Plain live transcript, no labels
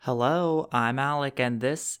Hello, I'm Alec, and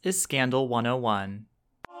this is Scandal 101.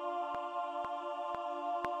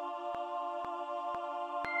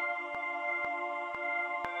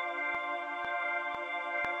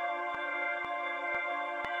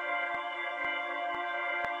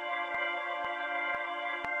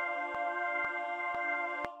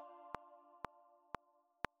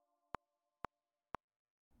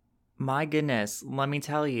 My goodness, let me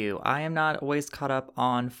tell you, I am not always caught up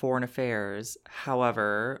on foreign affairs.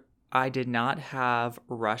 However, I did not have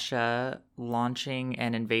Russia launching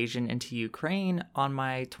an invasion into Ukraine on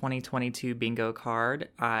my 2022 bingo card.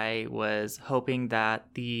 I was hoping that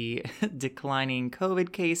the declining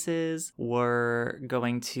COVID cases were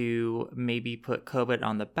going to maybe put COVID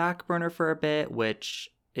on the back burner for a bit, which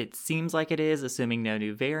it seems like it is, assuming no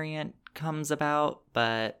new variant comes about.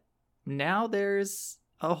 But now there's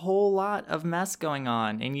a whole lot of mess going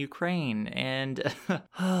on in Ukraine, and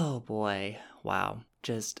oh boy, wow.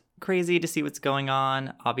 Just crazy to see what's going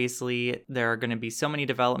on. Obviously, there are going to be so many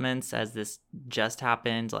developments as this just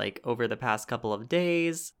happened like over the past couple of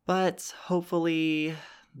days, but hopefully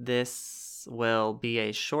this will be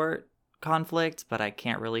a short conflict, but I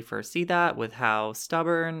can't really foresee that with how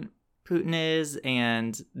stubborn Putin is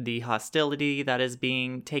and the hostility that is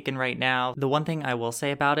being taken right now. The one thing I will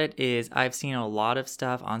say about it is I've seen a lot of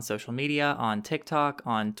stuff on social media, on TikTok,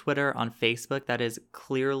 on Twitter, on Facebook that is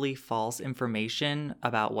clearly false information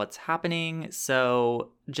about what's happening.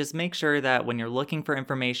 So just make sure that when you're looking for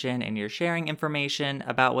information and you're sharing information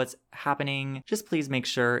about what's happening, just please make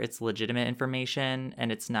sure it's legitimate information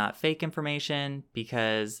and it's not fake information,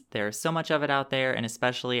 because there's so much of it out there, and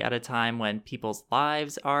especially at a time when people's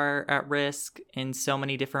lives are at risk in so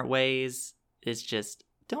many different ways. It's just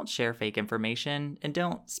don't share fake information and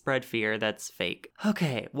don't spread fear that's fake.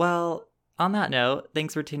 Okay, well, on that note,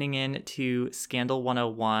 thanks for tuning in to Scandal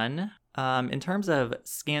 101. In terms of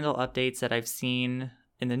scandal updates that I've seen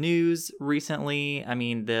in the news recently, I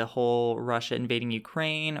mean, the whole Russia invading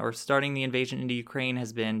Ukraine or starting the invasion into Ukraine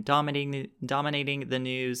has been dominating the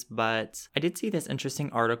news, but I did see this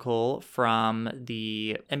interesting article from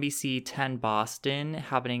the NBC 10 Boston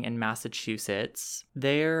happening in Massachusetts.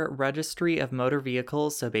 Their registry of motor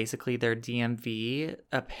vehicles, so basically their DMV,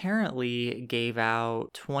 apparently gave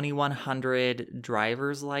out 2,100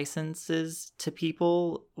 driver's licenses to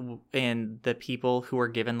people, and the people who were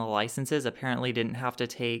given the licenses apparently didn't have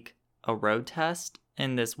to take a road test,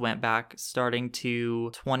 and this went back starting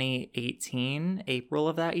to 2018, April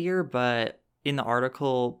of that year. But in the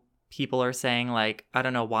article, people are saying, like, I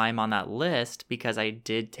don't know why I'm on that list, because I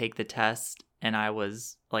did take the test and I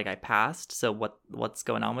passed, so what's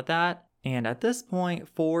going on with that? And at this point,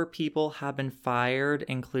 4 people have been fired,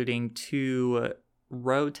 including 2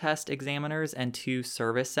 road test examiners and 2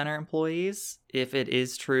 service center employees. If it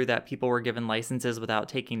is true that people were given licenses without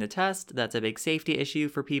taking the test, that's a big safety issue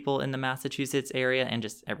for people in the Massachusetts area and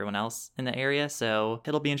just everyone else in the area. So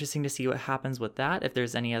it'll be interesting to see what happens with that, if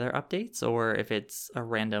there's any other updates, or if it's a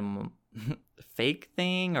random fake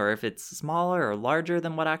thing, or if it's smaller or larger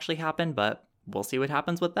than what actually happened, but we'll see what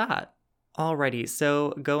happens with that. Alrighty,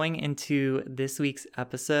 so going into this week's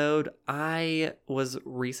episode, I was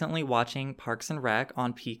recently watching Parks and Rec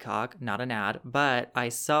on Peacock, not an ad, but I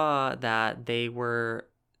saw that they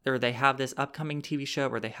have this upcoming TV show,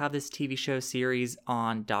 or they have this TV show series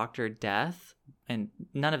on Dr. Death, and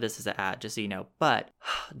none of this is an ad, just so you know, but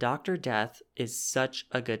Dr. Death is such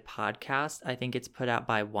a good podcast. I think it's put out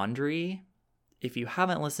by Wondery. If you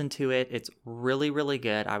haven't listened to it, it's really, really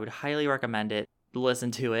good. I would highly recommend it.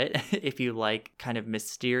 Listen to it if you like kind of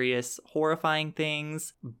mysterious, horrifying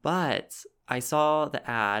things. But I saw the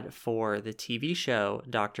ad for the TV show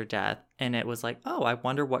Dr. Death, and it was like, oh, I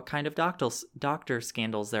wonder what kind of doctor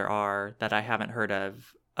scandals there are that I haven't heard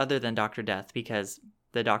of other than Dr. Death, because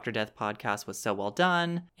the Dr. Death podcast was so well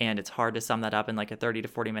done, and it's hard to sum that up in like a 30 to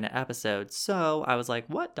 40 minute episode. So I was like,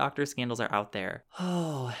 what doctor scandals are out there?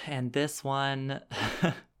 Oh, and this one,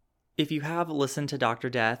 if you have listened to Dr.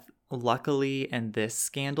 Death, luckily in this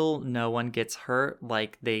scandal, no one gets hurt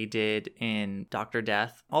like they did in Dr.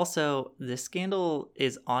 Death. Also, this scandal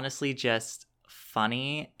is honestly just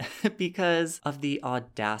funny because of the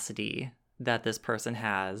audacity that this person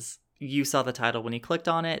has. You saw the title when you clicked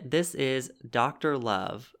on it. This is Dr.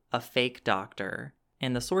 Love, a fake doctor.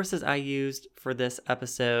 And the sources I used for this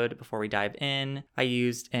episode, before we dive in, I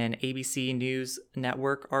used an ABC News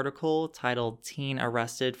Network article titled Teen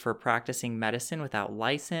Arrested for Practicing Medicine Without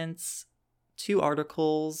License, 2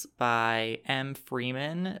 articles by M.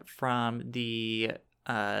 Freeman from the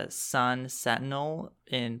Sun Sentinel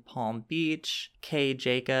in Palm Beach. Kay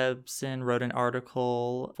Jacobson wrote an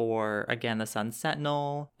article for, again, the Sun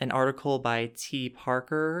Sentinel. An article by T.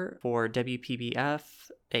 Parker for WPBF.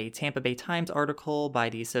 A Tampa Bay Times article by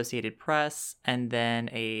the Associated Press. And then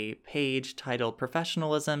a page titled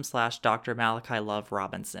Professionalism / Dr. Malachi Love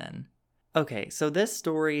Robinson. Okay, so this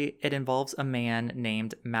story, it involves a man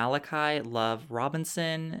named Malachi Love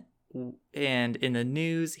Robinson. And in the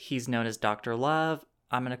news, he's known as Dr. Love.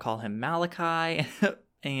 I'm going to call him Malachi,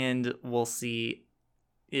 and we'll see.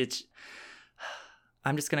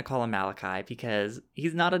 I'm just going to call him Malachi because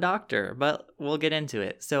he's not a doctor, but we'll get into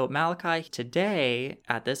it. So Malachi today,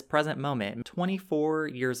 at this present moment, 24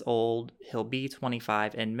 years old. He'll be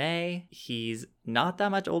 25 in May. He's not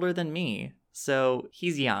that much older than me, so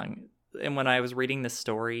he's young. And when I was reading the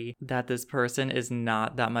story that this person is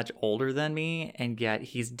not that much older than me, and yet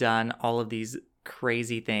he's done all of these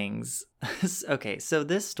crazy things. Okay, so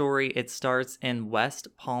this story, it starts in West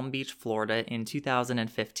Palm Beach, Florida in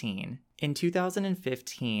 2015. In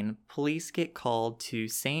 2015, police get called to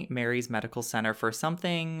St. Mary's Medical Center for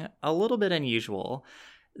something a little bit unusual.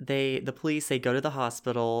 The police go to the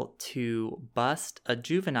hospital to bust a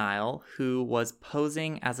juvenile who was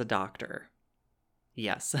posing as a doctor.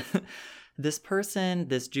 Yes. This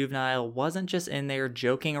juvenile, wasn't just in there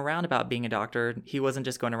joking around about being a doctor. He wasn't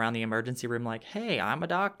just going around the emergency room like, hey, I'm a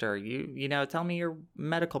doctor. You know, tell me your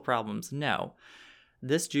medical problems. No.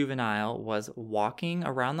 This juvenile was walking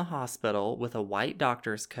around the hospital with a white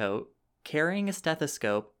doctor's coat, carrying a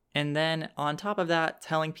stethoscope, and then on top of that,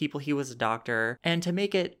 telling people he was a doctor. And to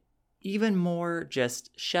make it even more just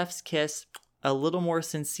chef's kiss, a little more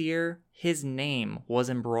sincere, his name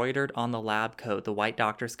was embroidered on the lab coat, the white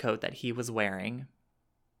doctor's coat that he was wearing.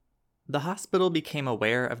 The hospital became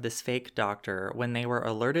aware of this fake doctor when they were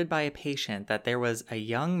alerted by a patient that there was a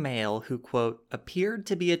young male who, quote, appeared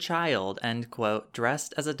to be a child, end quote,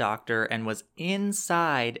 dressed as a doctor and was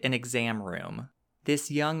inside an exam room.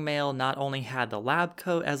 This young male not only had the lab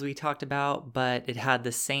coat, as we talked about, but it had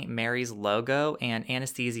the St. Mary's logo and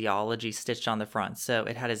anesthesiology stitched on the front. So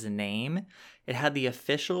it had his name. It had the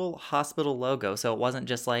official hospital logo. So it wasn't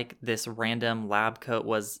just like this random lab coat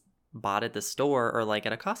was bought at the store or like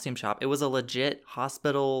at a costume shop. It was a legit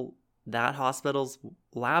hospital's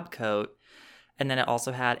lab coat. And then it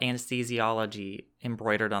also had anesthesiology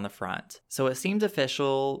embroidered on the front. So it seemed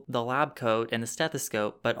official, the lab coat and the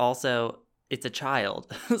stethoscope, but also it's a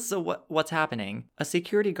child. So what's happening? A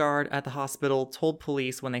security guard at the hospital told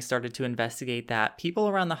police when they started to investigate that people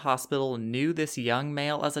around the hospital knew this young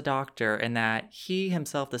male as a doctor and that he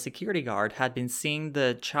himself, the security guard, had been seeing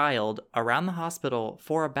the child around the hospital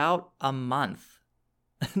for about a month.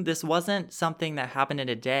 This wasn't something that happened in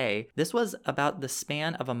a day. This was about the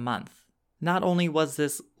span of a month. Not only was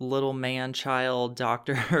this little man-child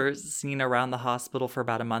doctor seen around the hospital for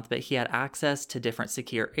about a month, but he had access to different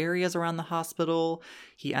secure areas around the hospital.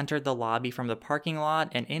 He entered the lobby from the parking lot,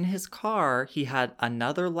 and in his car, he had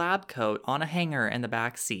another lab coat on a hanger in the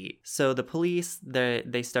back seat. So the police,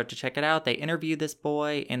 they start to check it out. They interview this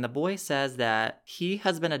boy, and the boy says that he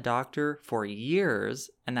has been a doctor for years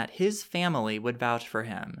and that his family would vouch for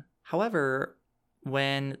him. However,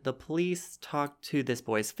 when the police talk to this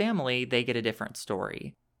boy's family, they get a different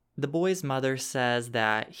story. The boy's mother says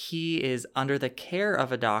that he is under the care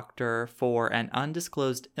of a doctor for an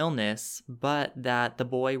undisclosed illness, but that the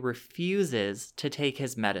boy refuses to take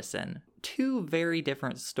his medicine. Two very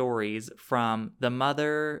different stories from the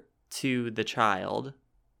mother to the child.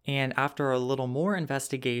 And after a little more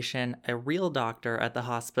investigation, a real doctor at the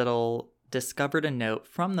hospital discovered a note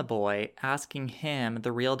from the boy asking him,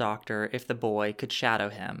 the real doctor, if the boy could shadow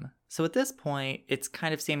him. So at this point, it's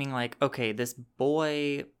kind of seeming like, okay, this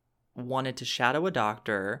boy wanted to shadow a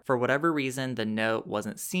doctor. For whatever reason, the note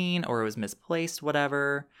wasn't seen or it was misplaced,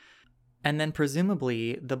 whatever. And then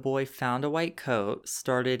presumably, the boy found a white coat,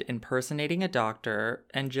 started impersonating a doctor,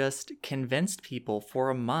 and just convinced people for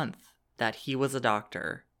a month that he was a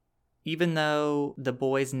doctor. Even though the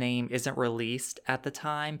boy's name isn't released at the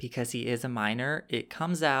time because he is a minor, it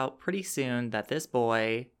comes out pretty soon that this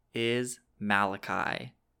boy is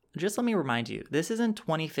Malachi. Just let me remind you, this is in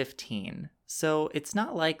 2015. So it's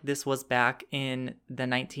not like this was back in the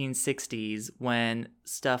 1960s when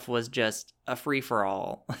stuff was just a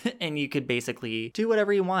free-for-all and you could basically do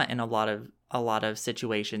whatever you want in a lot of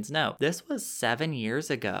situations. No, this was 7 years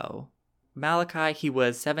ago. Malachi, he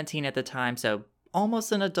was 17 at the time, so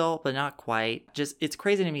almost an adult, but not quite. Just, it's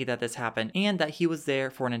crazy to me that this happened and that he was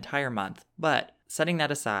there for an entire month. But setting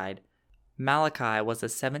that aside, Malachi was a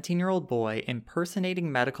 17-year-old boy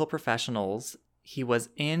impersonating medical professionals He was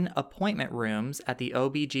in appointment rooms at the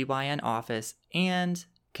OBGYN office and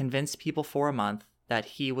convinced people for a month that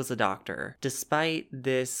he was a doctor. Despite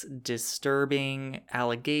this disturbing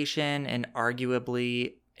allegation and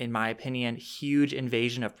arguably, in my opinion, huge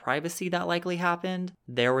invasion of privacy that likely happened,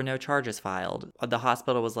 there were no charges filed. The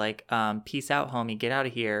hospital was like, peace out, homie, get out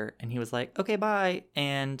of here. And he was like, okay, bye.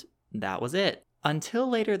 And that was it. Until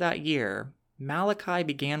later that year, Malachi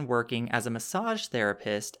began working as a massage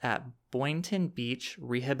therapist at Boynton Beach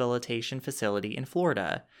Rehabilitation Facility in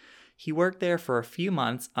Florida. He worked there for a few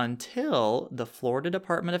months until the Florida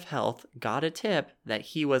Department of Health got a tip that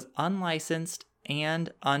he was unlicensed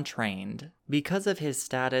and untrained. Because of his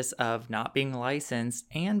status of not being licensed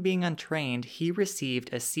and being untrained, he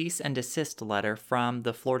received a cease and desist letter from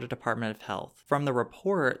the Florida Department of Health. From the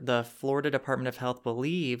report, the Florida Department of Health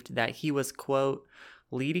believed that he was, quote,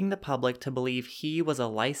 leading the public to believe he was a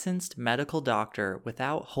licensed medical doctor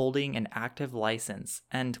without holding an active license,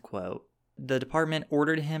 end quote. The department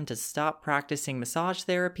ordered him to stop practicing massage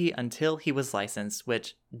therapy until he was licensed,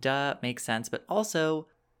 which, makes sense, but also,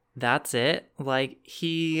 that's it. Like,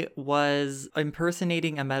 he was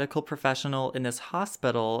impersonating a medical professional in this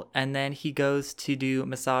hospital, and then he goes to do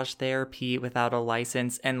massage therapy without a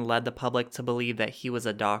license and led the public to believe that he was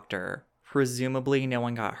a doctor. Presumably, no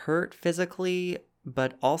one got hurt physically,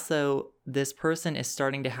 but also this person is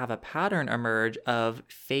starting to have a pattern emerge of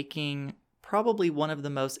faking probably one of the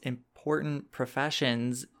most important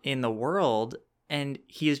professions in the world, and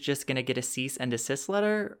he is just going to get a cease and desist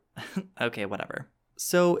letter? Okay, whatever.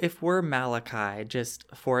 So if we're Malachi, just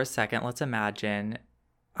for a second, let's imagine,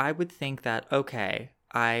 I would think that, okay,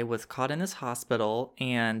 I was caught in this hospital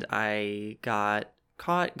and I got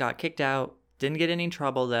kicked out, didn't get any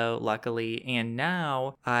trouble though, luckily, and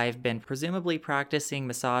now I've been presumably practicing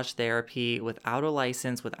massage therapy without a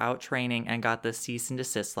license, without training, and got the cease and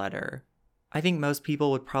desist letter. I think most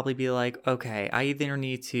people would probably be like, okay, I either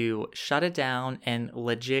need to shut it down and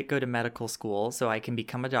legit go to medical school so I can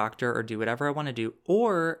become a doctor or do whatever I want to do,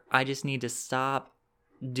 or I just need to stop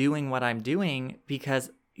doing what I'm doing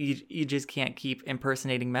because you just can't keep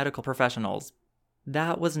impersonating medical professionals.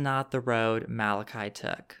 That was not the road Malachi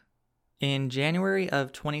took. In January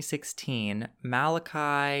of 2016,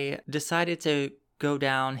 Malachi decided to go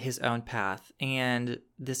down his own path, and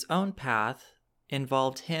this own path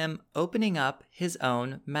involved him opening up his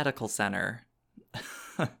own medical center.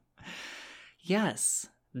 Yes,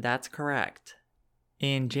 that's correct.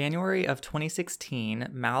 In January of 2016,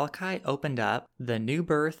 Malachi opened up the New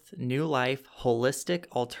Birth, New Life Holistic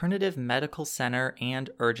Alternative Medical Center and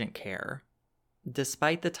Urgent Care.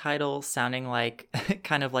 Despite the title sounding like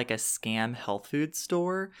kind of like a scam health food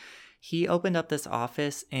store, he opened up this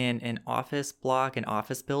office in an office block, an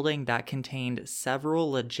office building that contained several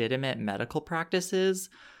legitimate medical practices.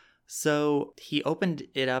 So he opened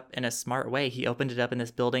it up in a smart way. He opened it up in this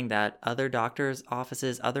building that other doctors'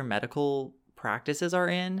 offices, other medical practices are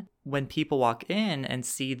in. When people walk in and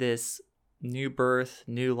see this New Birth,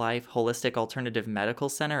 New Life Holistic Alternative Medical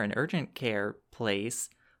Center and Urgent Care place,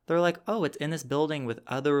 they're like, oh, it's in this building with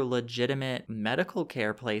other legitimate medical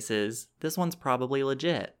care places. This one's probably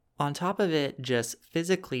legit. On top of it just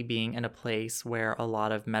physically being in a place where a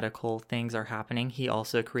lot of medical things are happening, he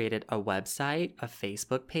also created a website, a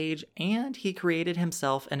Facebook page, and he created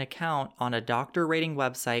himself an account on a doctor rating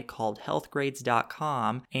website called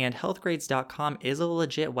healthgrades.com. And healthgrades.com is a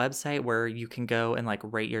legit website where you can go and like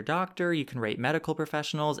rate your doctor, you can rate medical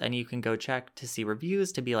professionals, and you can go check to see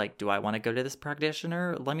reviews to be like, do I want to go to this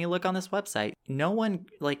practitioner? Let me look on this website. No one,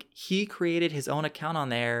 like, he created his own account on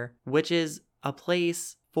there, which is a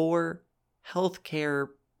place for healthcare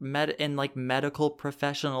and like medical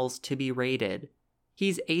professionals to be rated.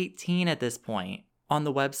 He's 18 at this point. On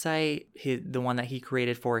the website, the one that he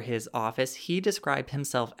created for his office, he described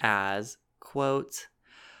himself as, quote,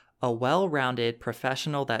 a well-rounded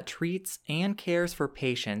professional that treats and cares for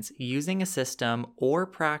patients using a system or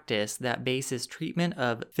practice that bases treatment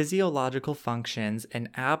of physiological functions and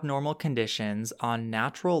abnormal conditions on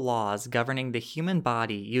natural laws governing the human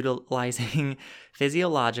body, utilizing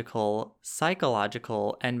physiological,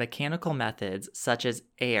 psychological, and mechanical methods such as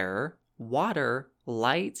air, water,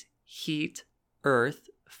 light, heat,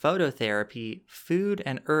 earth, phototherapy, food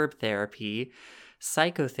and herb therapy,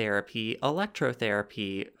 psychotherapy,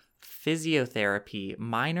 electrotherapy, physiotherapy,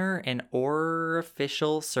 minor and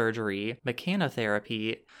orificial surgery,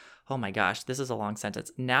 mechanotherapy, oh my gosh, this is a long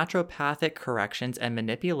sentence, naturopathic corrections and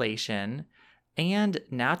manipulation, and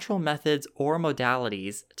natural methods or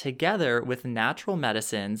modalities, together with natural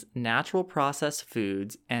medicines, natural processed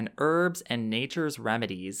foods, and herbs and nature's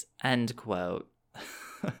remedies, end quote.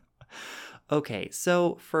 Okay,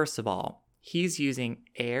 so first of all, He's using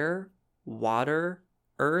air, water,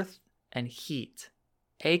 earth, and heat,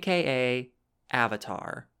 aka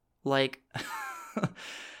Avatar. Like,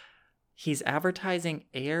 he's advertising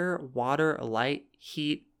air, water, light,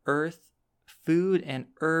 heat, earth, food, and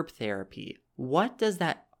herb therapy. What does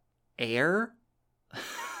that air?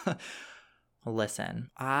 Listen,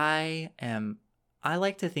 I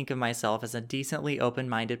like to think of myself as a decently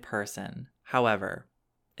open-minded person. However,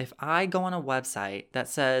 if I go on a website that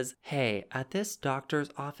says, hey, at this doctor's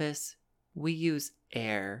office, we use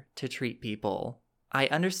air to treat people. I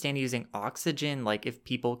understand using oxygen, like if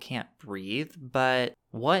people can't breathe, but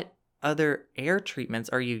what other air treatments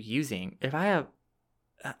are you using? If I have...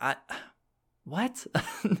 what?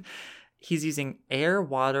 He's using air,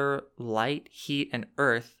 water, light, heat, and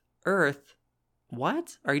earth. Earth?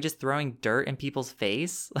 What? Are you just throwing dirt in people's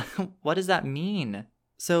face? What does that mean?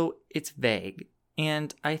 So it's vague.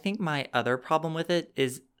 And I think my other problem with it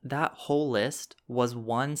is that whole list was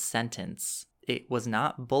one sentence. It was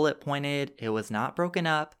not bullet pointed. It was not broken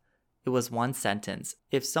up. It was one sentence.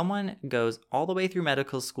 If someone goes all the way through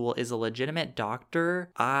medical school, is a legitimate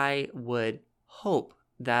doctor, I would hope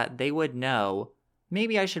that they would know,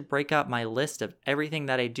 maybe I should break up my list of everything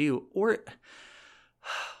that I do, or...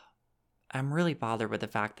 I'm really bothered with the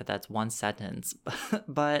fact that that's one sentence.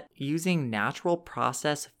 But using natural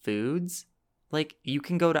processed foods, like, you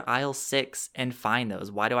can go to aisle 6 and find those.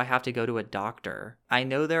 Why do I have to go to a doctor? I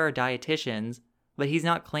know there are dietitians, but he's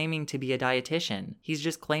not claiming to be a dietitian. He's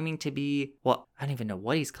just claiming to be, well, I don't even know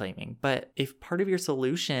what he's claiming. But if part of your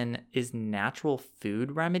solution is natural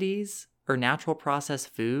food remedies or natural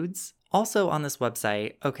processed foods, also on this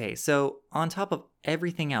website, okay, so on top of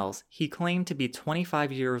everything else, he claimed to be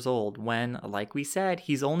 25 years old when, like we said,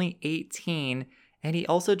 he's only 18. And he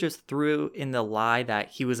also just threw in the lie that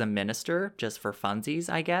he was a minister, just for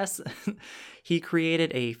funsies, I guess. He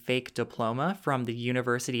created a fake diploma from the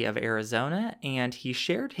University of Arizona, and he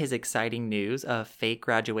shared his exciting news of fake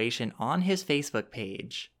graduation on his Facebook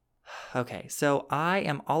page. Okay, so I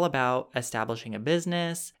am all about establishing a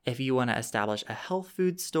business. If you want to establish a health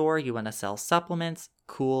food store, you want to sell supplements,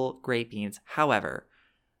 cool, great beans. However,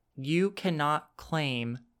 you cannot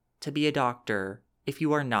claim to be a doctor if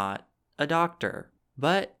you are not a doctor.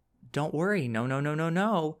 But don't worry,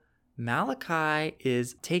 no. Malachi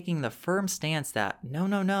is taking the firm stance that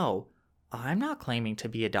no, I'm not claiming to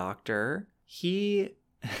be a doctor.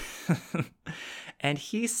 And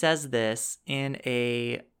he says this in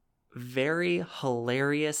a very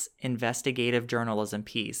hilarious investigative journalism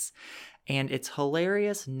piece. And it's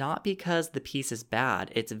hilarious not because the piece is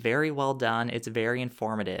bad. It's very well done. It's very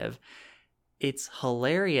informative. It's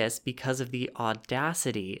hilarious because of the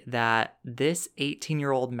audacity that this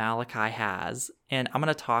 18-year-old Malachi has. And I'm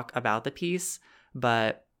going to talk about the piece,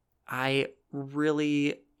 but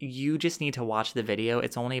you just need to watch the video.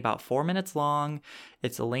 It's only about 4 minutes long.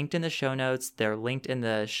 It's linked in the show notes. They're linked in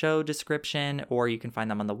the show description, or you can find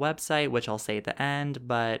them on the website, which I'll say at the end.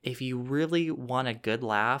 But if you really want a good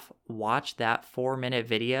laugh, watch that 4-minute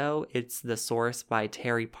video. It's The Source by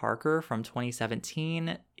Terry Parker from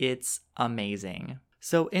 2017. It's amazing.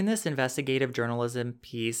 So in this investigative journalism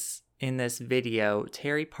piece, in this video,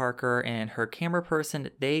 Terry Parker and her camera person,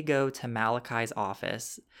 they go to Malachi's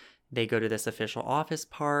office. They go to this official office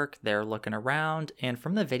park, they're looking around, and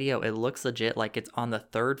from the video, it looks legit like it's on the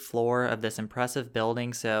 3rd floor of this impressive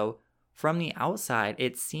building, so from the outside,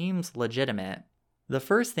 it seems legitimate. The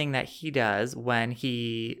first thing that he does when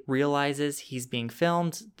he realizes he's being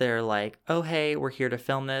filmed, they're like, oh hey, we're here to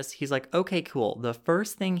film this. He's like, okay, cool. The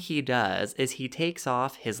first thing he does is he takes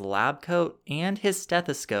off his lab coat and his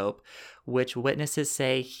stethoscope, which witnesses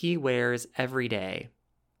say he wears every day.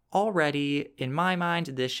 Already, in my mind,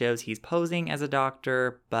 this shows he's posing as a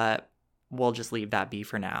doctor, but we'll just leave that be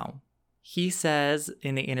for now. He says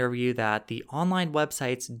in the interview that the online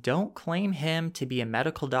websites don't claim him to be a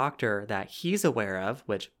medical doctor that he's aware of,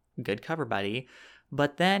 which, good cover buddy,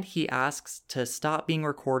 but then he asks to stop being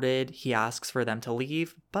recorded, he asks for them to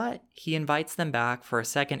leave, but he invites them back for a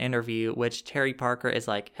second interview, which Terry Parker is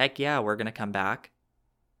like, heck yeah, we're gonna come back.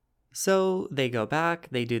 So they go back,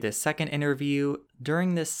 they do this second interview.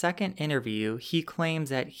 During this second interview, he claims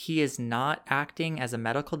that he is not acting as a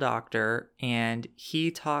medical doctor, and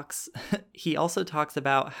he also talks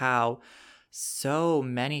about how so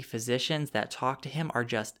many physicians that talk to him are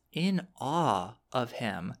just in awe of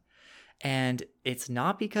him. And it's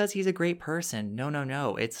not because he's a great person.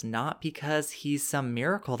 No. It's not because he's some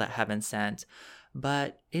miracle that heaven sent,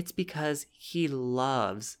 but it's because he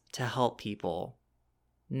loves to help people.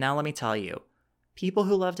 Now let me tell you, people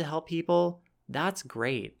who love to help people, that's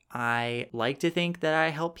great. I like to think that I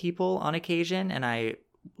help people on occasion, and I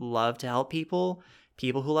love to help people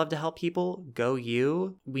who love to help people, go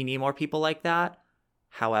you. We need more people like that.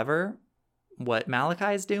 However, what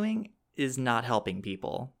Malachi is doing is not helping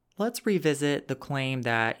people. Let's revisit the claim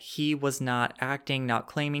that he was not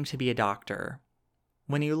claiming to be a doctor.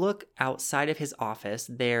 When you look outside of his office,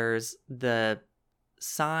 there's the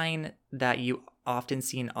sign that you often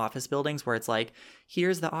see in office buildings where it's like,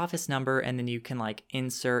 here's the office number, and then you can like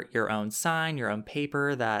insert your own sign, your own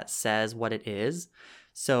paper that says what it is.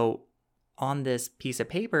 So on this piece of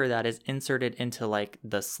paper that is inserted into like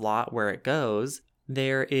the slot where it goes,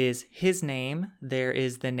 there is his name, there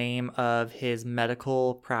is the name of his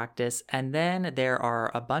medical practice, and then there are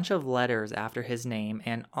a bunch of letters after his name,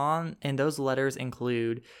 and those letters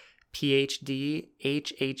include PhD,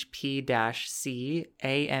 HHP-C,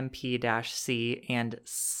 AMP-C,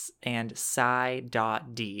 and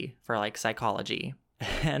Psy.D for like psychology.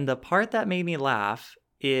 And the part that made me laugh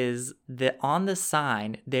is that on the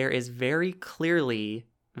sign, there is very clearly,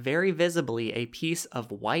 very visibly a piece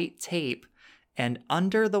of white tape, and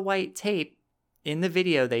under the white tape, in the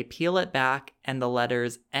video, they peel it back and the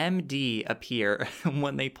letters MD appear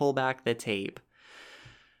when they pull back the tape.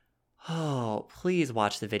 Oh, please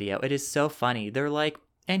watch the video. It is so funny. They're like,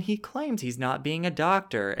 and he claims he's not being a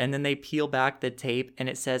doctor. And then they peel back the tape and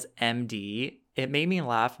it says MD. It made me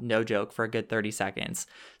laugh, no joke, for a good 30 seconds.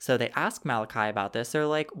 So they ask Malachi about this. They're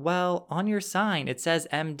like, well, on your sign, it says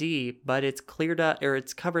MD, but it's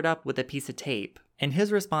it's covered up with a piece of tape. And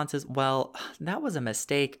his response is, well, that was a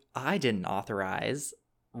mistake I didn't authorize.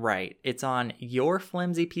 Right. It's on your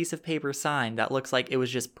flimsy piece of paper sign that looks like it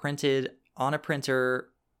was just printed on a printer,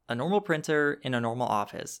 a normal printer in a normal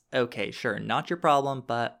office. Okay, sure, not your problem,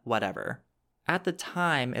 but whatever. At the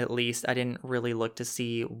time, at least, I didn't really look to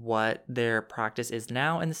see what their practice is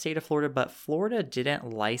now in the state of Florida, but Florida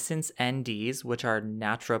didn't license NDs, which are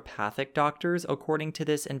naturopathic doctors, according to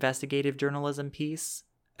this investigative journalism piece.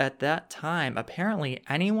 At that time, apparently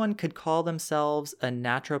anyone could call themselves a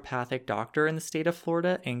naturopathic doctor in the state of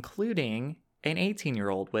Florida, including an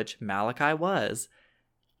 18-year-old, which Malachi was.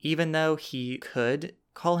 Even though he could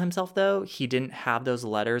call himself, though, he didn't have those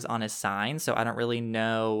letters on his sign, so I don't really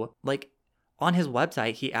know. Like, on his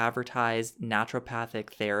website, he advertised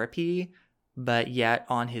naturopathic therapy, but yet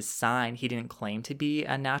on his sign, he didn't claim to be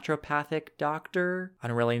a naturopathic doctor. I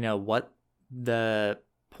don't really know what the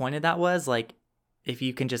point of that was. Like, if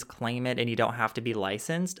you can just claim it and you don't have to be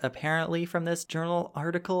licensed, apparently from this journal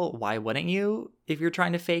article, why wouldn't you if you're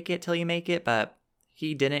trying to fake it till you make it? But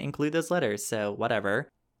he didn't include those letters, so whatever.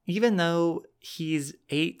 Even though he's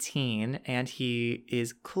 18 and he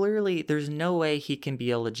is clearly, there's no way he can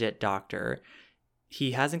be a legit doctor.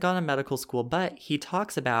 He hasn't gone to medical school, but he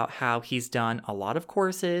talks about how he's done a lot of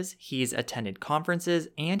courses, he's attended conferences,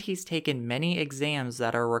 and he's taken many exams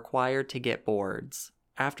that are required to get boards.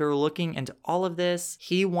 After looking into all of this,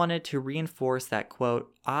 he wanted to reinforce that,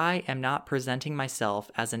 quote, I am not presenting myself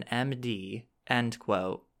as an MD, end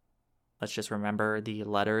quote. Let's just remember the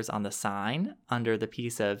letters on the sign under the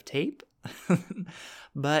piece of tape.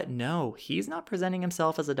 But no, he's not presenting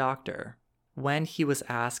himself as a doctor. When he was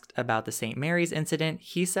asked about the St. Mary's incident,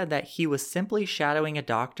 he said that he was simply shadowing a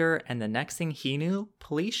doctor, and the next thing he knew,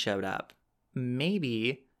 police showed up.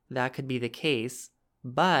 Maybe that could be the case,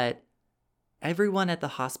 but everyone at the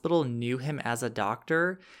hospital knew him as a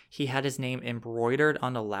doctor. He had his name embroidered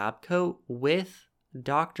on a lab coat with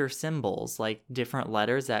doctor symbols, like different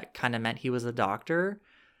letters that kind of meant he was a doctor.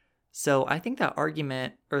 So I think that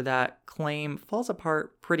argument or that claim falls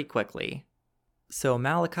apart pretty quickly. So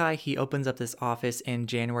Malachi, he opens up this office in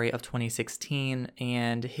January of 2016,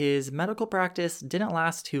 and his medical practice didn't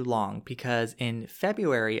last too long because in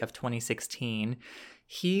February of 2016,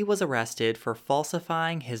 he was arrested for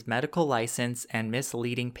falsifying his medical license and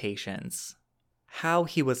misleading patients. How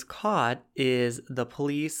he was caught is the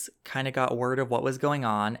police kind of got word of what was going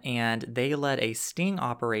on, and they led a sting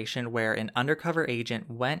operation where an undercover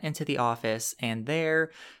agent went into the office, and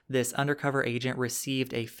there, this undercover agent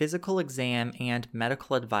received a physical exam and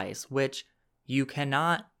medical advice, which you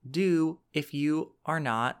cannot do if you are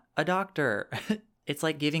not a doctor. It's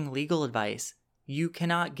like giving legal advice. You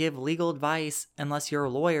cannot give legal advice unless you're a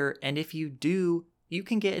lawyer, and if you do, you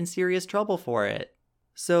can get in serious trouble for it.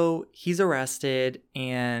 So he's arrested,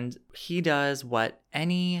 and he does what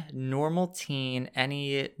any normal teen,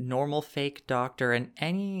 any normal fake doctor, and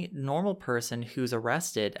any normal person who's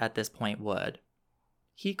arrested at this point would.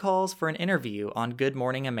 He calls for an interview on Good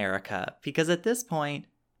Morning America, because at this point,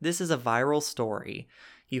 this is a viral story.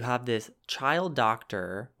 You have this child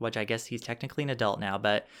doctor, which I guess he's technically an adult now,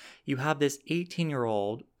 but you have this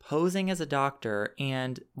 18-year-old posing as a doctor,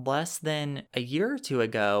 and less than a year or two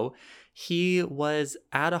ago, he was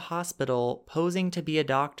at a hospital posing to be a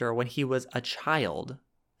doctor when he was a child.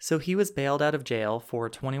 So he was bailed out of jail for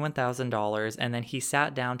 $21,000, and then he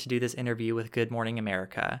sat down to do this interview with Good Morning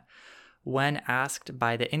America. When asked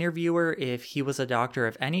by the interviewer if he was a doctor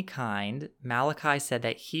of any kind, Malachi said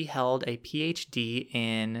that he held a PhD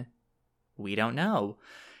in, we don't know.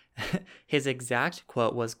 His exact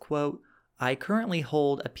quote was, quote, "I currently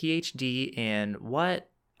hold a PhD in what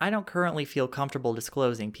I don't currently feel comfortable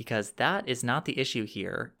disclosing because that is not the issue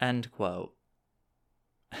here," end quote.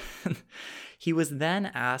 He was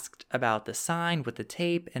then asked about the sign with the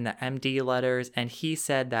tape and the MD letters, and he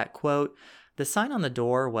said that, quote, "The sign on the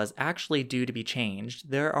door was actually due to be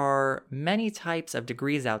changed. There are many types of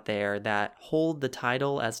degrees out there that hold the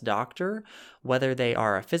title as doctor, whether they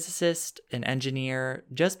are a physicist, an engineer.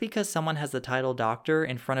 Just because someone has the title doctor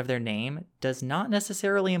in front of their name does not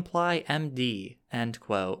necessarily imply MD," end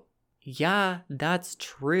quote. Yeah, that's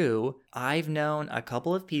true. I've known a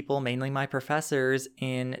couple of people, mainly my professors,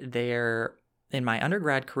 in my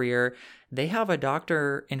undergrad career, they have a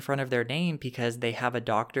doctor in front of their name because they have a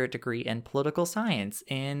doctorate degree in political science,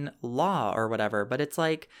 in law, or whatever. But it's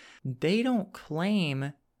like, they don't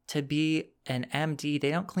claim to be an MD.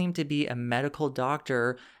 They don't claim to be a medical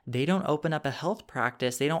doctor. They don't open up a health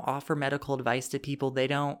practice. They don't offer medical advice to people. They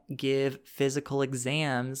don't give physical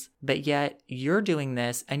exams. But yet you're doing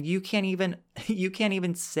this and you can't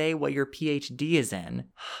even say what your PhD is in.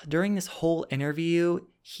 During this whole interview,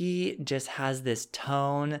 he just has this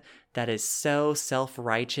tone that is so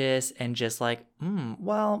self-righteous and just like,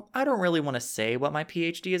 well, I don't really want to say what my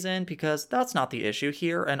PhD is in because that's not the issue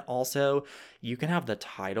here. And also, you can have the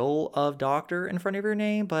title of doctor in front of your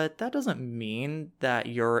name, but that doesn't mean that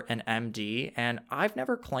you're an MD. And I've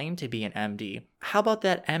never claimed to be an MD. How about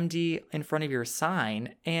that MD in front of your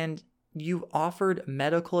sign? And you've offered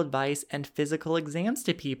medical advice and physical exams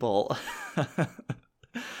to people.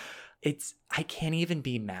 I can't even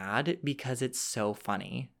be mad because it's so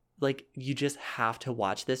funny. Like, you just have to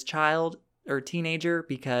watch this child or teenager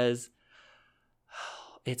because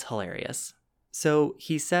it's hilarious. So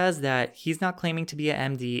he says that he's not claiming to be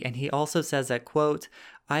an MD, and he also says that, quote,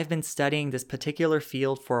 "I've been studying this particular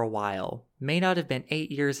field for a while. May not have been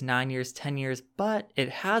 8 years, 9 years, 10 years, but it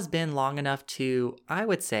has been long enough to, I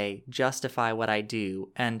would say, justify what I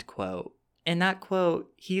do," end quote. In that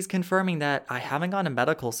quote, he's confirming that I haven't gone to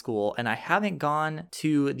medical school and I haven't gone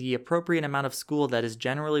to the appropriate amount of school that is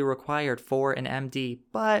generally required for an MD,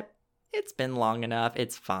 but it's been long enough.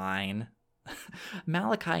 It's fine.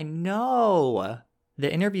 Malachi, no.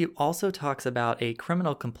 The interview also talks about a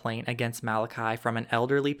criminal complaint against Malachi from an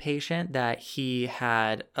elderly patient that he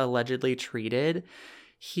had allegedly treated.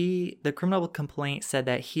 The criminal complaint said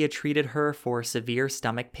that he had treated her for severe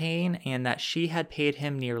stomach pain and that she had paid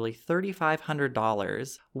him nearly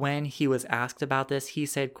 $3,500. When he was asked about this, he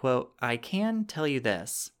said, quote, "I can tell you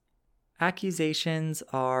this. Accusations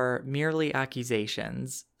are merely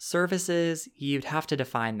accusations. Services, you'd have to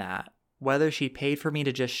define that. Whether she paid for me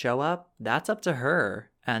to just show up, that's up to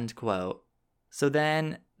her," end quote. So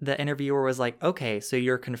then the interviewer was like, "Okay, so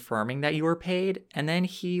you're confirming that you were paid?" And then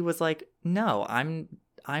he was like, "No,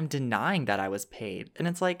 I'm denying that I was paid." And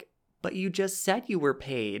it's like, "But you just said you were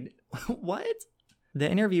paid." What? The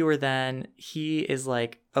interviewer then, he is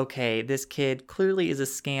like, "Okay, this kid clearly is a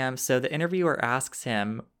scam." So the interviewer asks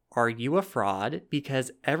him, "Are you a fraud?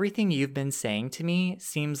 Because everything you've been saying to me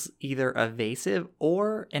seems either evasive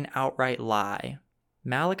or an outright lie."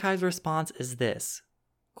 Malachi's response is this,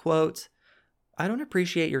 quote, "I don't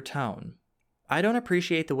appreciate your tone. I don't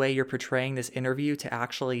appreciate the way you're portraying this interview to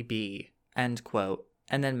actually be," end quote.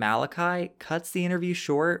 And then Malachi cuts the interview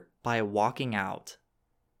short by walking out.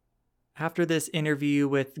 After this interview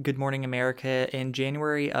with Good Morning America in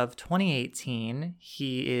January of 2018,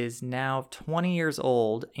 he is now 20 years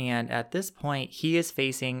old, and at this point, he is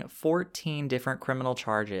facing 14 different criminal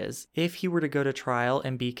charges. If he were to go to trial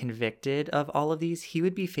and be convicted of all of these, he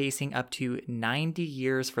would be facing up to 90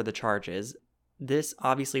 years for the charges. This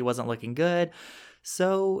obviously wasn't looking good,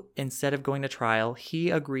 so instead of going to trial,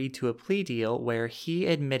 he agreed to a plea deal where he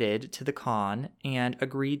admitted to the con and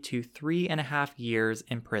agreed to 3.5 years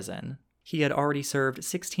in prison. He had already served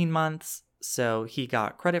 16 months, so he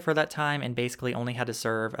got credit for that time and basically only had to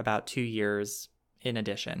serve about 2 years in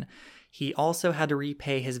addition. He also had to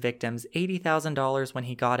repay his victims $80,000 when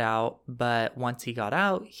he got out, but once he got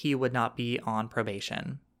out, he would not be on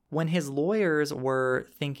probation. When his lawyers were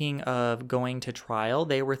thinking of going to trial,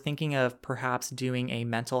 they were thinking of perhaps doing a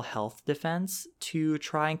mental health defense to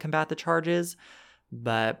try and combat the charges,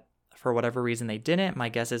 but For whatever reason they didn't. My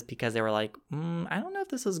guess is because they were like, I don't know if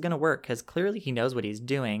this is going to work, because clearly he knows what he's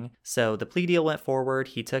doing. So the plea deal went forward.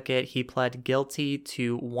 He took it. He pled guilty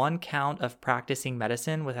to 1 count of practicing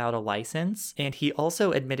medicine without a license. And he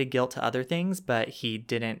also admitted guilt to other things, but he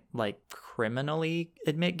didn't criminally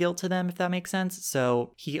admit guilt to them, if that makes sense.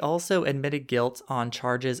 So he also admitted guilt on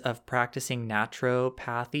charges of practicing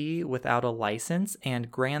naturopathy without a license and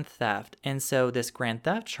grand theft. And so this grand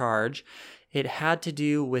theft charge, it had to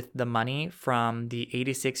do with the money from the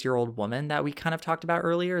 86-year-old woman that we kind of talked about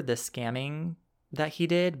earlier, the scamming that he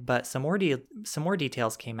did, but some more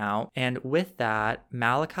details came out. And with that,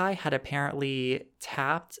 Malachi had apparently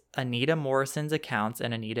tapped Anita Morrison's accounts,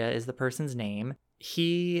 and Anita is the person's name.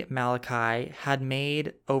 Malachi, had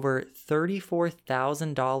made over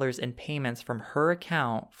 $34,000 in payments from her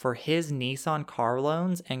account for his Nissan car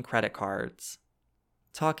loans and credit cards.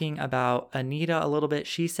 Talking about Anita a little bit,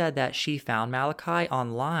 she said that she found Malachi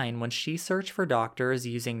online when she searched for doctors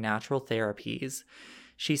using natural therapies.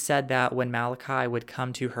 She said that when Malachi would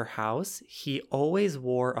come to her house, he always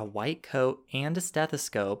wore a white coat and a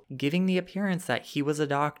stethoscope, giving the appearance that he was a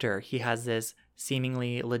doctor. He has this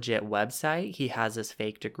seemingly legit website. He has this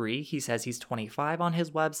fake degree. He says he's 25 on his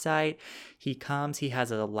website. He comes, he has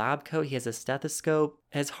a lab coat, he has a stethoscope.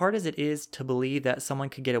 As hard as it is to believe that someone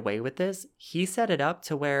could get away with this, he set it up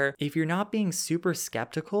to where if you're not being super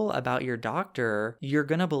skeptical about your doctor, you're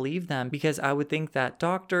going to believe them, because I would think that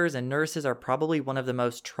doctors and nurses are probably one of the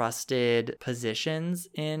most trusted positions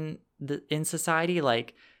in society.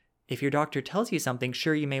 If your doctor tells you something,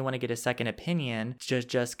 sure, you may want to get a second opinion to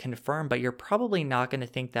just confirm, but you're probably not going to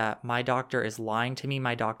think that my doctor is lying to me,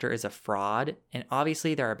 my doctor is a fraud. And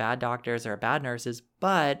obviously there are bad doctors, there are bad nurses,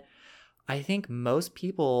 but I think most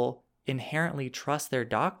people inherently trust their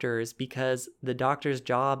doctors because the doctor's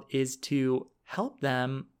job is to help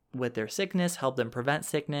them with their sickness, help them prevent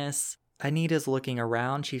sickness. Anita's looking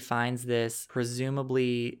around, she finds this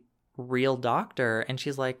presumably real doctor, and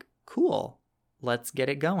she's like, cool. Let's get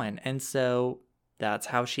it going. And so that's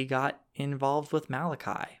how she got involved with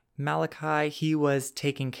Malachi. Malachi, he was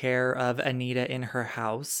taking care of Anita in her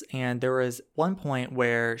house, and there was one point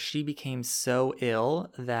where she became so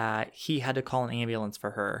ill that he had to call an ambulance for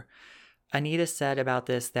her. Anita said about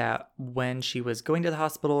this that when she was going to the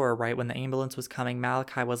hospital, or right when the ambulance was coming,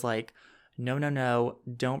 Malachi was like, no,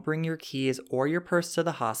 don't bring your keys or your purse to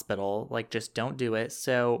the hospital. Just don't do it.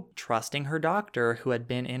 So trusting her doctor, who had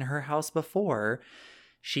been in her house before,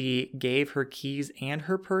 she gave her keys and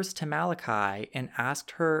her purse to Malachi and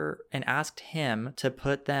asked him to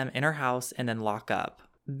put them in her house and then lock up.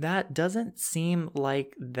 That doesn't seem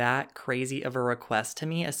like that crazy of a request to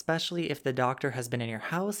me, especially if the doctor has been in your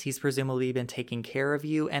house. He's presumably been taking care of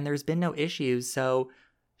you and there's been no issues. So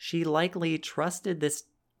she likely trusted this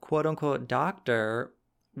quote-unquote doctor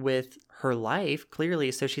with her life,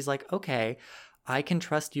 clearly. So she's like, okay, I can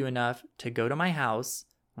trust you enough to go to my house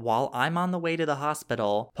while I'm on the way to the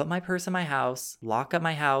hospital, put my purse in my house, lock up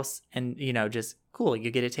my house, and, just cool, you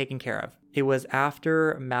get it taken care of. It was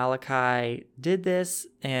after Malachi did this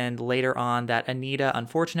and later on that Anita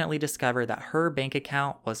unfortunately discovered that her bank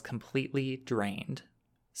account was completely drained.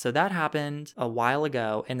 So that happened a while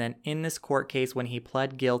ago, and then in this court case, when he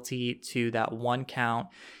pled guilty to that 1 count,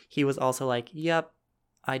 he was also like, yep,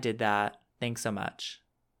 I did that. Thanks so much.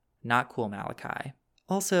 Not cool, Malachi.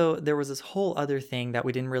 Also, there was this whole other thing that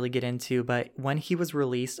we didn't really get into, but when he was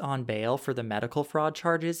released on bail for the medical fraud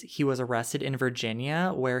charges, he was arrested in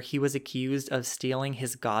Virginia, where he was accused of stealing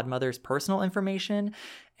his godmother's personal information,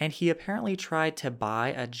 and he apparently tried to buy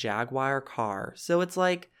a Jaguar car. So it's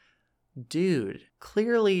like, dude,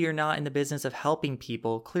 clearly you're not in the business of helping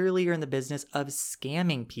people. Clearly you're in the business of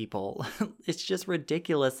scamming people. It's just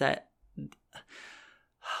ridiculous that...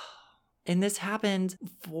 And this happened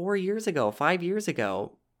 4 years ago, 5 years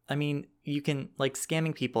ago. I mean, you can,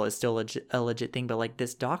 scamming people is still a legit thing, but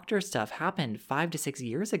this doctor stuff happened 5 to 6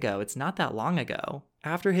 years ago. It's not that long ago.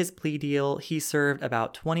 After his plea deal, he served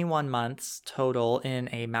about 21 months total in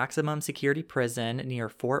a maximum security prison near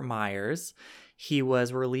Fort Myers. He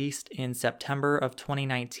was released in September of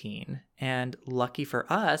 2019, and lucky for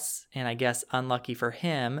us, and I guess unlucky for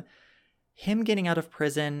him getting out of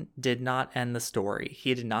prison did not end the story.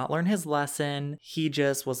 He did not learn his lesson. He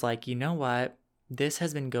just was like, you know what? This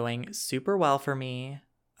has been going super well for me.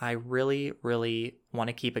 I really, really want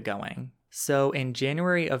to keep it going. So in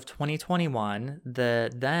January of 2021,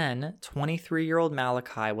 the then 23-year-old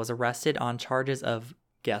Malachi was arrested on charges of,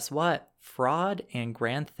 guess what? Fraud and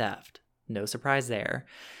grand theft. No surprise there.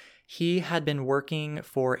 He had been working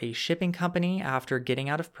for a shipping company after getting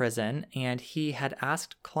out of prison, and he had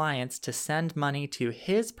asked clients to send money to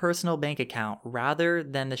his personal bank account rather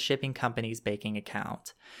than the shipping company's banking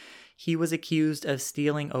account. He was accused of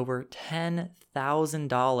stealing over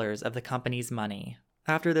 $10,000 of the company's money.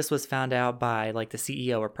 After this was found out by the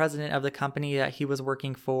CEO or president of the company that he was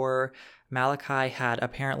working for, Malachi had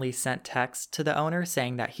apparently sent texts to the owner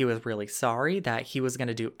saying that he was really sorry, that he was going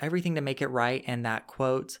to do everything to make it right, and that,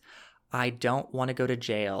 quote, "I don't want to go to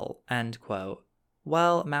jail," end quote.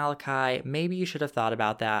 Well, Malachi, maybe you should have thought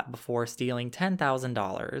about that before stealing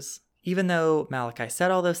 $10,000. Even though Malachi said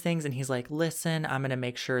all those things and he's like, listen, I'm going to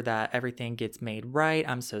make sure that everything gets made right.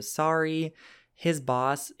 I'm so sorry. His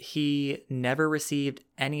boss, he never received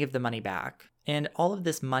any of the money back. And all of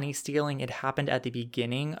this money stealing, it happened at the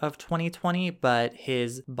beginning of 2020, but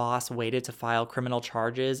his boss waited to file criminal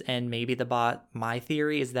charges. And maybe my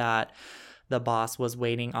theory is that the boss was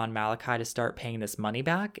waiting on Malachi to start paying this money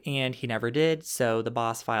back, and he never did. So the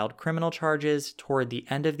boss filed criminal charges toward the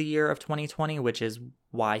end of the year of 2020, which is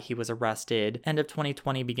why he was arrested end of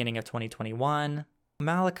 2020, beginning of 2021.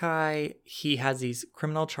 Malachi, he has these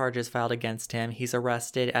criminal charges filed against him. He's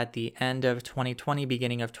arrested at the end of 2020,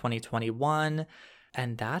 beginning of 2021,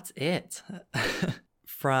 and that's it.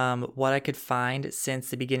 From what I could find since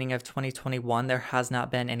the beginning of 2021, there has not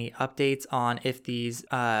been any updates on if these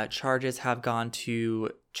charges have gone to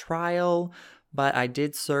trial, but I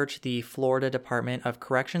did search the Florida Department of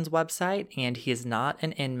Corrections website, and he is not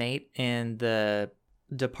an inmate in the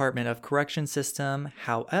Department of Corrections system.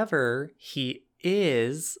 However, he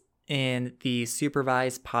is in the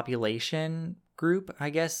supervised population group, I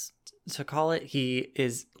guess to call it. He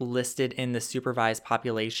is listed in the supervised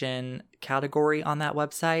population category on that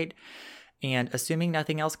website. And assuming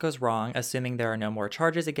nothing else goes wrong, assuming there are no more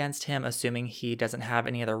charges against him, assuming he doesn't have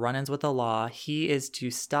any other run-ins with the law, he is to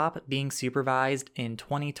stop being supervised in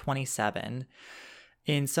 2027.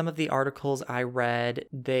 In some of the articles I read,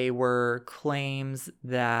 they were claims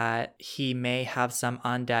that he may have some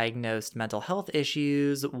undiagnosed mental health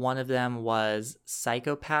issues. One of them was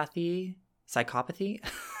psychopathy,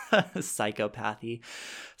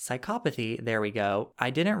 there we go. I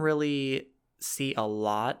didn't really see a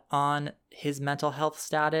lot on his mental health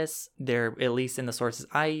status. There, at least in the sources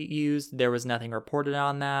I used, there was nothing reported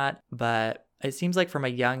on that. But it seems like from a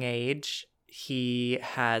young age, he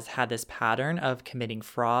has had this pattern of committing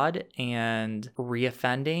fraud and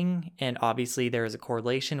reoffending. And obviously there is a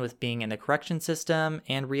correlation with being in the correction system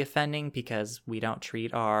and reoffending because we don't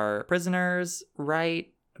treat our prisoners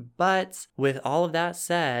right. But with all of that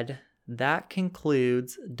said, that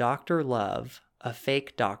concludes Dr. Love, a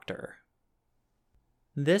fake doctor.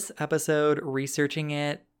 This episode, researching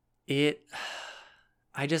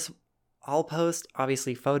I'll post,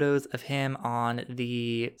 obviously, photos of him on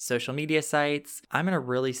the social media sites. I'm going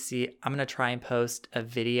to try and post a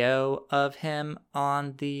video of him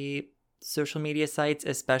on the social media sites,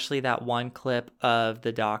 especially that one clip of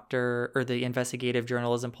the doctor or the investigative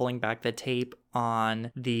journalism pulling back the tape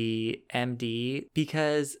on the MD,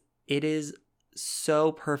 because it is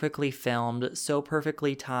so perfectly filmed, so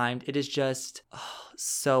perfectly timed. It is just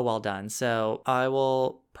so well done. So I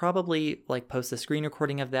will probably post a screen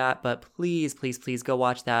recording of that, but please go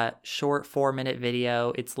watch that short 4-minute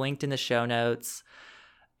video. It's linked in the show notes.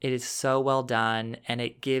 It is so well done, and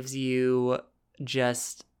it gives you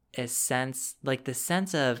just a sense, the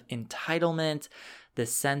sense of entitlement, the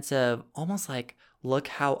sense of almost look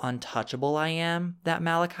how untouchable I am that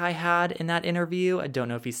Malachi had in that interview. I don't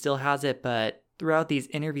know if he still has it, but throughout these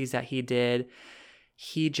interviews that he did,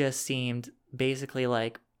 he just seemed basically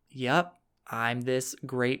yep, I'm this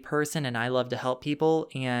great person and I love to help people,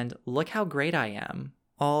 and look how great I am.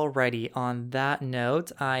 Alrighty, on that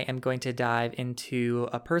note, I am going to dive into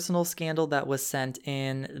a personal scandal that was sent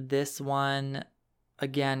in. This one,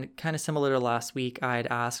 again, kind of similar to last week, I'd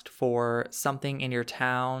asked for something in your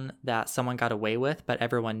town that someone got away with, but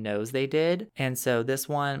everyone knows they did. And so this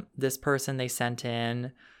person they sent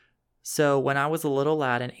in. So when I was a little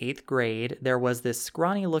lad in 8th grade, there was this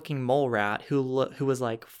scrawny looking mole rat who was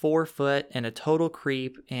 4 foot and a total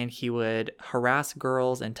creep, and he would harass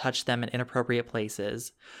girls and touch them in inappropriate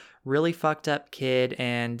places. Really fucked up kid,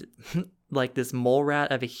 and this mole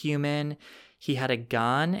rat of a human. He had a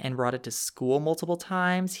gun and brought it to school multiple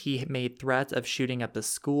times. He made threats of shooting up the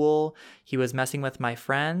school. He was messing with my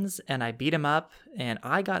friends, and I beat him up, and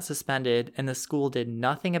I got suspended, and the school did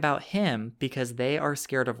nothing about him because they are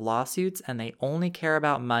scared of lawsuits and they only care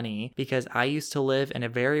about money because I used to live in a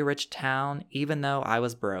very rich town even though I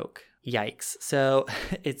was broke. Yikes. So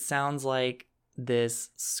it sounds like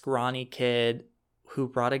this scrawny kid who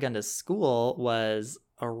brought a gun to school was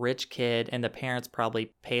a rich kid and the parents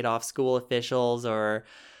probably paid off school officials or,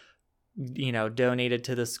 donated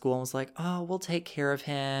to the school and was like, oh, we'll take care of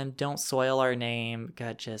him. Don't soil our name.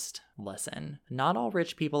 God, just listen. Not all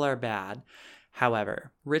rich people are bad.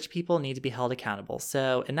 However, rich people need to be held accountable.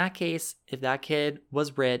 So in that case, if that kid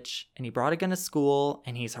was rich and he brought a gun to school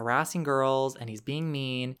and he's harassing girls and he's being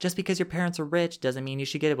mean, just because your parents are rich doesn't mean you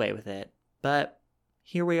should get away with it. But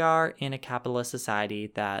here we are in a capitalist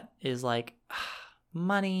society that is like,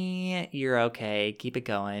 money, you're okay, keep it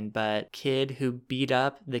going. But kid who beat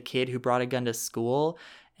up the kid who brought a gun to school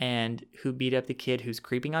and who beat up the kid who's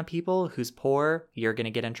creeping on people, who's poor, you're going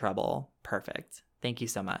to get in trouble. Perfect. Thank you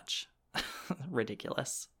so much.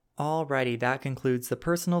 Ridiculous. Alrighty, that concludes the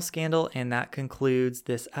personal scandal and that concludes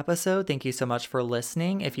this episode. Thank you so much for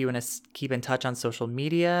listening. If you want to keep in touch on social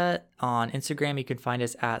media, on Instagram, you can find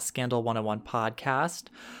us at Scandal 101 Podcast.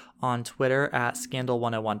 On Twitter at Scandal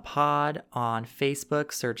 101 Pod. On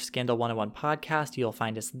Facebook, search Scandal 101 Podcast. You'll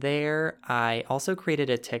find us there. I also created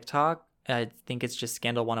a TikTok. I think it's just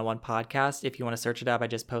Scandal 101 Podcast. If you want to search it up, I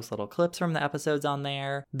just post little clips from the episodes on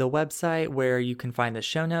there. The website where you can find the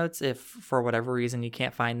show notes, if for whatever reason you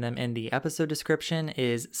can't find them in the episode description,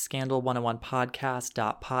 is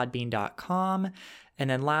scandal101podcast.podbean.com. And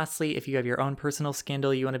then lastly, if you have your own personal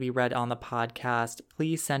scandal you want to be read on the podcast,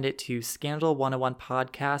 please send it to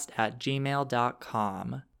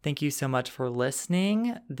scandal101podcast@gmail.com. Thank you so much for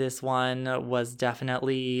listening. This one was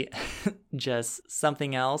definitely just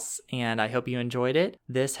something else, and I hope you enjoyed it.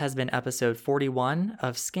 This has been episode 41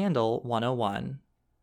 of Scandal 101.